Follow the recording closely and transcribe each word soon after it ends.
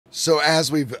So as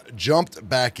we've jumped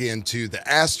back into the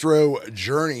Astro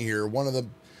journey here, one of the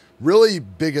really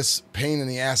biggest pain in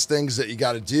the ass things that you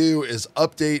got to do is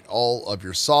update all of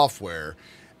your software.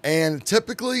 And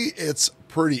typically it's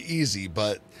pretty easy,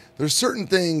 but there's certain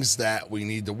things that we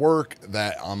need to work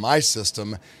that on my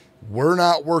system we're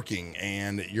not working,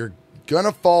 and you're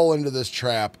gonna fall into this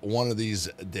trap one of these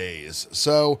days.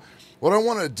 So what I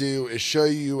want to do is show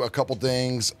you a couple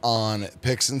things on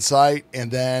Pixinsight,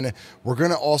 and then we're going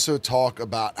to also talk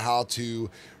about how to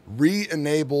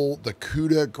re-enable the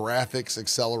Cuda graphics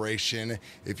acceleration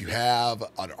if you have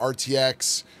an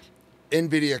RTX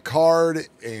NVIDIA card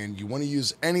and you want to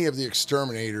use any of the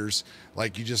exterminators.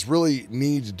 Like, you just really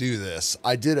need to do this.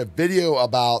 I did a video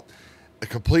about a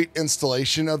complete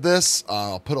installation of this.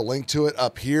 I'll put a link to it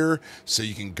up here so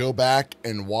you can go back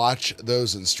and watch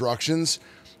those instructions.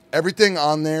 Everything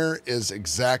on there is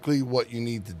exactly what you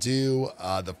need to do.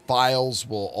 The files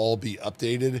will all be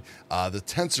updated. The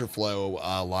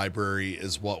TensorFlow library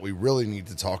is what we really need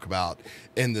to talk about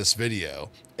in this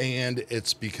video. And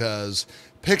it's because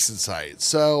Pixinsight.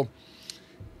 So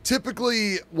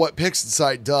typically what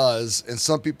Pixinsight does, and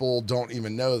some people don't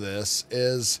even know this,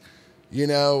 is, you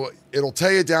know, it'll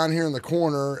tell you down here in the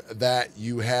corner that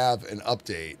you have an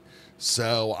update.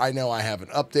 So I know I have an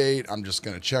update. I'm just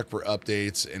going to check for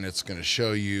updates, and it's going to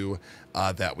show you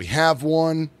that we have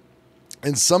one.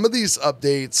 And some of these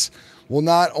updates will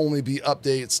not only be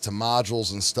updates to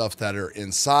modules and stuff that are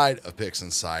inside of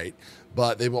Pixinsight,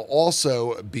 but they will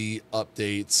also be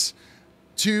updates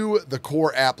to the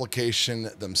core application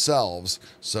themselves.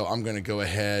 So I'm going to go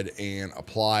ahead and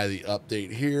apply the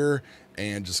update here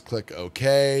and just click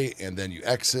OK, and then you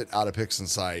exit out of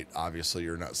Pixinsight. Obviously,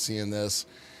 you're not seeing this.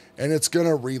 And it's going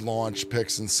to relaunch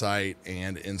Pixinsight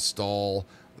and install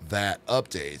that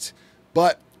update.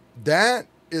 But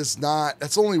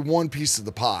that's only one piece of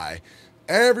the pie.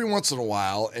 Every once in a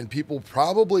while, and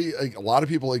a lot of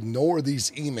people ignore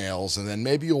these emails, and then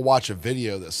maybe you'll watch a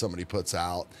video that somebody puts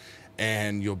out,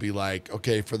 and you'll be like,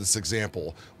 okay, for this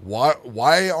example,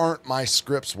 why aren't my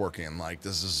scripts working? Like,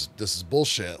 this is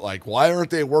bullshit. Like, why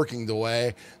aren't they working the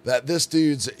way that this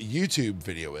dude's YouTube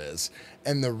video is?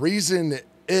 And the reason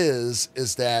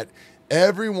is that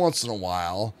every once in a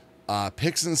while,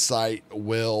 Pixinsight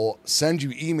will send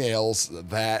you emails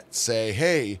that say,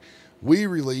 hey, we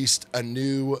released a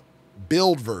new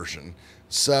build version.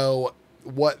 So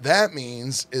what that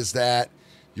means is that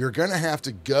you're going to have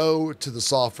to go to the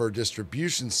software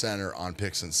distribution center on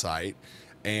Pixinsight,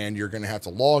 and you're going to have to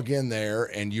log in there,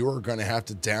 and you are going to have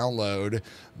to download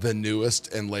the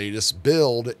newest and latest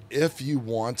build if you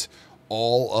want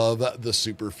all of the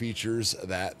super features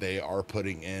that they are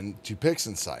putting into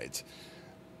Pixinsight.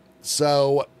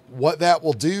 So what that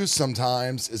will do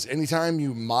sometimes is anytime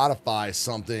you modify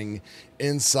something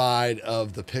inside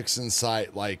of the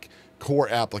Pixinsight, like core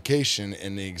application,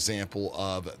 in the example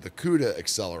of the Cuda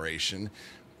acceleration,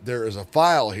 there is a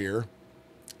file here.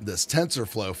 This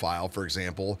TensorFlow file, for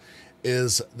example,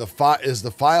 is the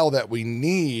file that we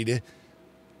need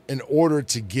in order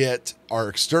to get our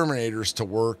exterminators to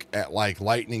work at like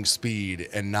lightning speed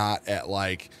and not at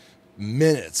like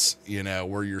minutes, you know,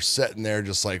 where you're sitting there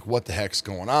just like, what the heck's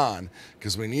going on?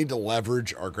 Because we need to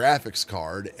leverage our graphics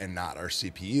card and not our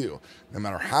CPU. No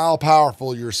matter how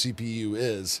powerful your CPU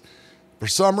is, for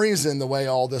some reason, the way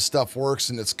all this stuff works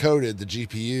and it's coded, the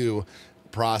GPU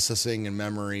processing and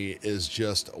memory is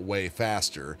just way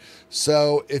faster.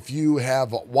 So if you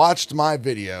have watched my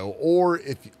video, or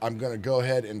if I'm going to go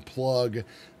ahead and plug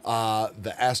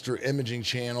the Astro Imaging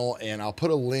channel, and I'll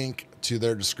put a link to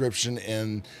their description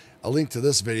and a link to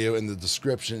this video in the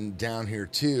description down here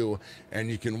too,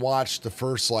 and you can watch the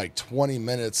first like 20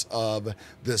 minutes of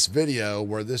this video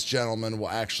where this gentleman will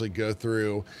actually go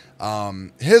through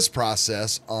his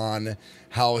process on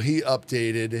how he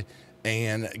updated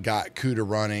and got Cuda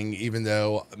running, even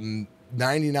though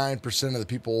 99% of the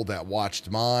people that watched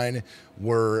mine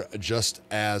were just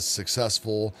as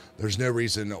successful. There's no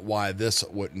reason why this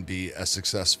wouldn't be as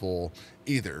successful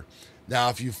either. Now,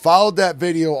 if you followed that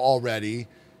video already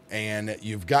and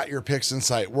you've got your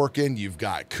Pixinsight working, you've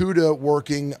got Cuda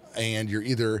working, and you're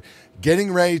either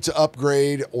getting ready to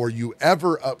upgrade or you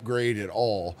ever upgrade at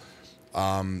all,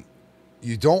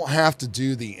 you don't have to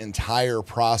do the entire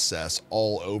process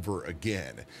all over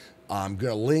again. I'm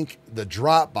going to link the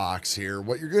Dropbox here.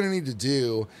 What you're going to need to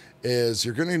do is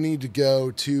you're going to need to go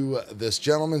to this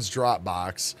gentleman's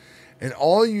Dropbox, and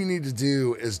all you need to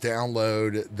do is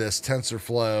download this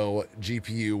TensorFlow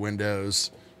GPU Windows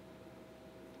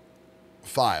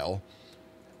file.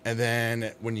 And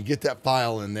then when you get that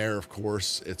file in there, of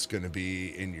course, it's going to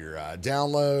be in your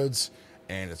downloads,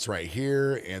 and it's right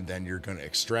here. And then you're going to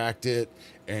extract it,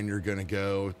 and you're going to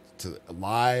go to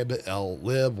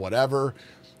lib, whatever.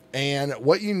 And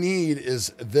what you need is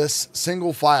this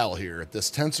single file here, this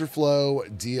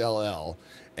TensorFlow DLL.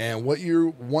 And what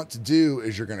you want to do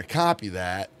is you're going to copy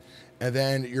that, and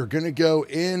then you're going to go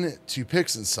into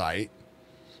Pixinsight.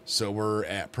 So we're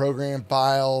at Program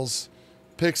Files,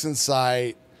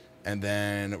 Pixinsight, and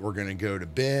then we're going to go to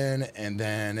bin, and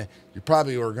then you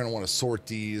probably are going to want to sort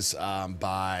these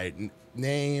by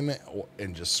name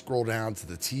and just scroll down to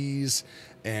the T's.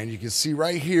 And you can see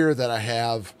right here that I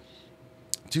have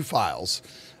two files.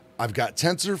 I've got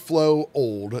TensorFlow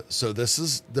old, so this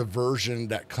is the version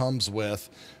that comes with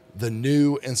the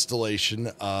new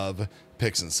installation of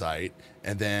Pixinsight,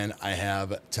 and then I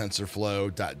have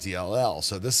TensorFlow.dll.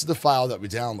 So this is the file that we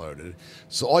downloaded.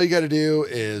 So all you got to do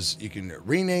is you can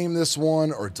rename this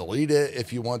one or delete it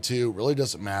if you want to. It really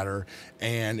doesn't matter.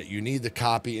 And you need to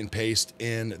copy and paste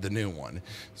in the new one.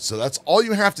 So that's all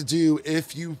you have to do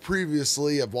if you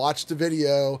previously have watched a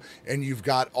video and you've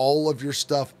got all of your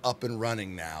stuff up and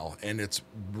running now, and it's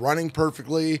running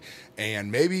perfectly,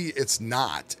 and maybe it's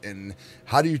not. And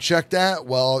how do you check that?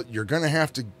 Well, you're going to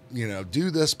have to,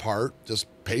 do this part, just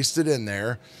paste it in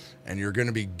there, and you're going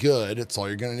to be good. It's all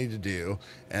you're going to need to do.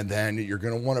 And then you're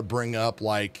going to want to bring up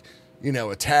like,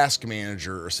 a task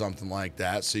manager or something like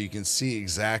that, so you can see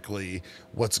exactly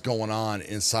what's going on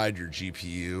inside your GPU.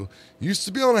 You used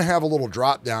to be able to have a little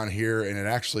drop down here, and it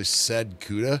actually said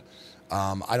Cuda.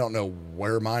 I don't know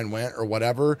where mine went or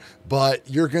whatever, but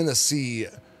you're going to see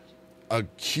a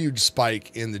huge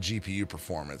spike in the GPU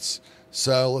performance.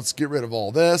 So let's get rid of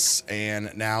all this,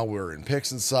 and now we're in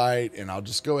Pixinsight, and I'll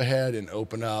just go ahead and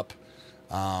open up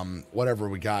whatever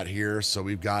we got here. So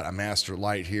we've got a master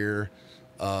light here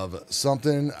of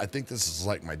something. I think this is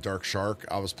like my dark shark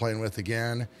I was playing with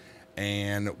again,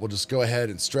 and we'll just go ahead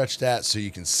and stretch that so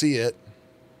you can see it.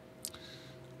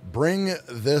 Bring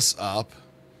this up,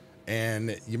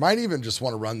 and you might even just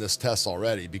want to run this test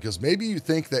already, because maybe you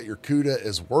think that your Cuda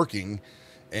is working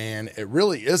and it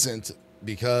really isn't,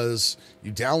 because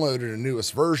you downloaded a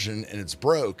newest version and it's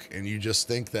broke, and you just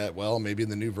think that, well, maybe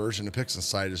the new version of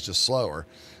Pixinsight is just slower.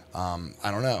 I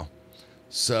don't know.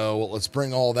 So let's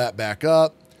bring all that back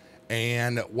up.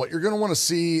 And what you're going to want to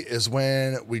see is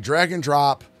when we drag and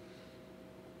drop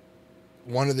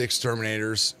one of the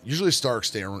exterminators, usually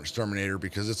StarGZER,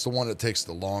 because it's the one that takes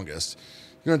the longest.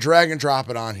 You're going to drag and drop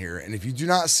it on here. And if you do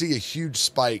not see a huge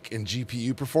spike in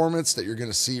GPU performance that you're going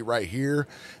to see right here,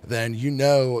 then you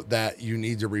know that you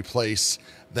need to replace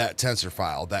that tensor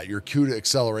file, that your Cuda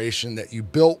acceleration that you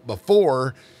built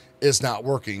before is not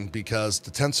working, because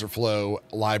the TensorFlow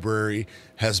library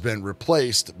has been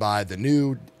replaced by the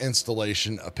new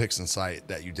installation of Pixinsight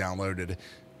that you downloaded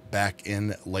back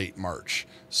in late March.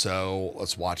 So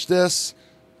let's watch this,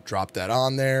 drop that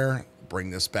on there, bring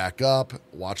this back up,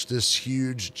 watch this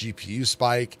huge GPU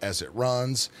spike as it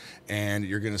runs, and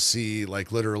you're going to see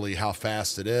like literally how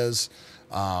fast it is.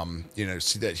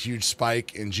 See that huge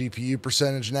spike in GPU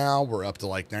percentage. Now we're up to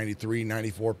like 93,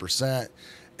 94%.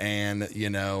 And,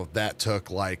 that took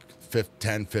like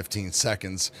 10, 15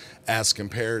 seconds as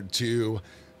compared to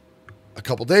a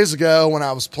couple days ago when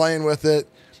I was playing with it.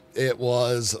 It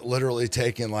was literally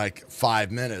taking like 5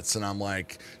 minutes, and I'm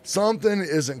like, something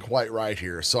isn't quite right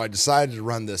here. So I decided to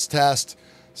run this test,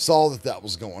 saw that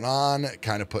was going on,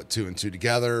 kind of put 2 and 2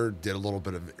 together, did a little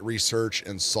bit of research,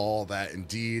 and saw that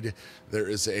indeed there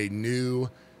is a new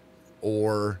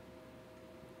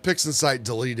Pixinsight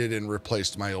deleted and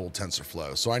replaced my old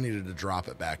TensorFlow, so I needed to drop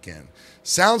it back in.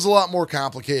 Sounds a lot more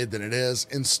complicated than it is.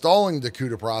 Installing the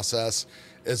Cuda process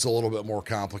is a little bit more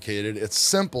complicated. It's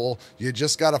simple. You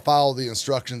just got to follow the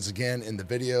instructions again in the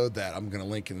video that I'm going to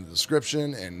link in the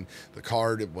description, and the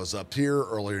card was up here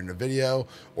earlier in the video,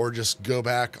 or just go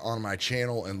back on my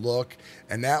channel and look,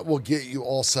 and that will get you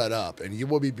all set up, and you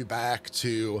will be back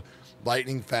to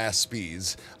lightning fast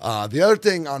speeds. The other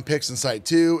thing on Pixinsight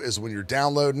too is when you're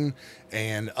downloading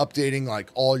and updating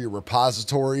like all your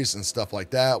repositories and stuff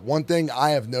like that, one thing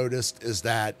I have noticed is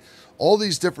that all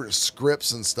these different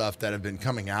scripts and stuff that have been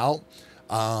coming out,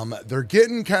 they're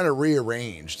getting kind of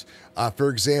rearranged. For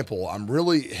example, I'm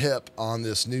really hip on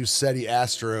this new SETI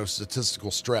ASTRO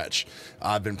statistical stretch.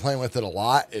 I've been playing with it a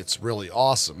lot. It's really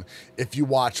awesome. If you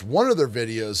watch one of their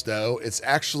videos though, it's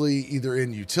actually either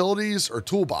in utilities or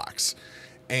toolbox.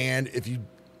 And if you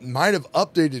might have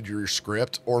updated your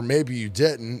script, or maybe you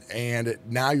didn't, and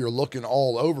now you're looking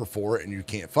all over for it and you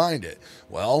can't find it.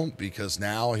 Well, because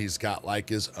now he's got like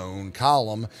his own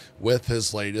column with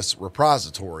his latest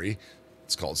repository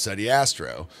It's called SETI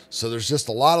Astro. So there's just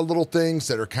a lot of little things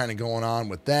that are kind of going on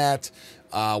with that.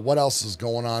 What else is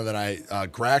going on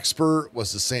that Graxpert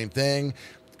was the same thing.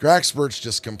 Graxpert's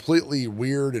just completely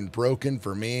weird and broken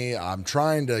for me. I'm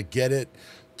trying to get it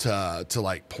to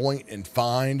like point and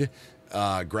find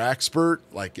Graxpert,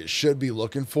 like it should be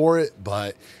looking for it,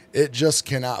 but it just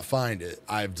cannot find it.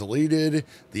 I've deleted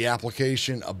the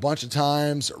application a bunch of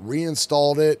times,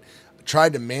 reinstalled it,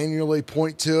 tried to manually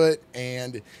point to it,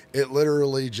 and it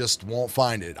literally just won't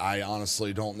find it. I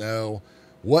honestly don't know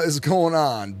what is going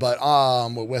on, but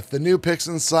with the new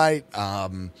Pixinsight,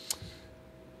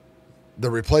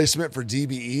 the replacement for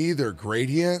DBE, their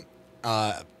gradient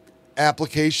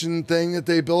application thing that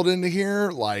they built into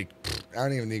here, like, I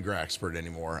don't even need Graxpert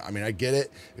anymore. I mean, I get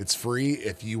it. It's free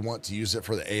if you want to use it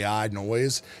for the AI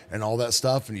noise and all that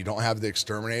stuff, and you don't have the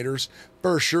exterminators,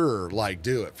 for sure, like,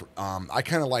 do it. I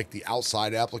kind of like the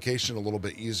outside application a little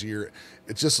bit easier.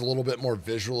 It's just a little bit more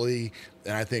visually,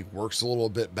 and I think works a little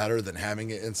bit better than having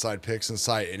it inside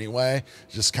Pixinsight anyway.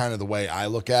 Just kind of the way I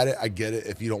look at it. I get it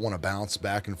if you don't want to bounce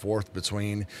back and forth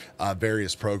between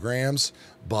various programs,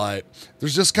 but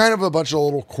there's just kind of a bunch of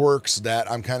little quirks that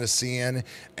I'm kind of seeing,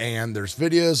 and there's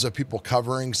videos of people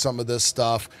covering some of this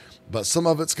stuff, but some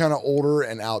of it's kind of older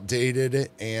and outdated,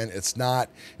 and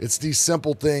it's these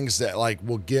simple things that like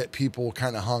will get people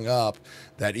kind of hung up,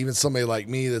 that even somebody like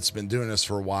me that's been doing this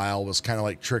for a while was kind of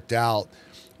like tricked out,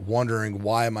 wondering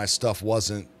why my stuff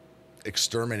wasn't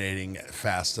exterminating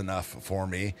fast enough for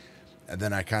me. And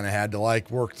then I kind of had to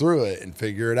like work through it and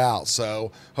figure it out.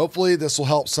 So hopefully this will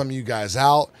help some of you guys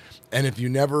out. And if you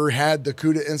never had the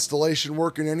Cuda installation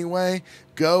working anyway,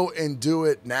 go and do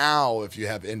it now if you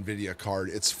have NVIDIA card.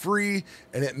 It's free,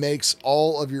 and it makes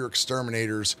all of your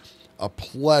exterminators a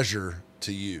pleasure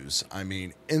to use. I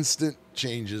mean, instant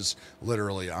changes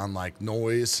literally on like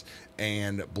noise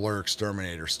and blur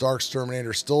exterminator.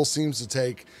 StarGZERS still seems to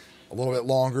take a little bit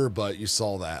longer, but you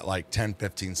saw that, like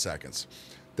 10-15 seconds.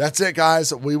 That's it,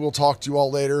 guys. We will talk to you all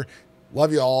later.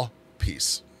 Love you all.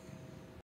 Peace.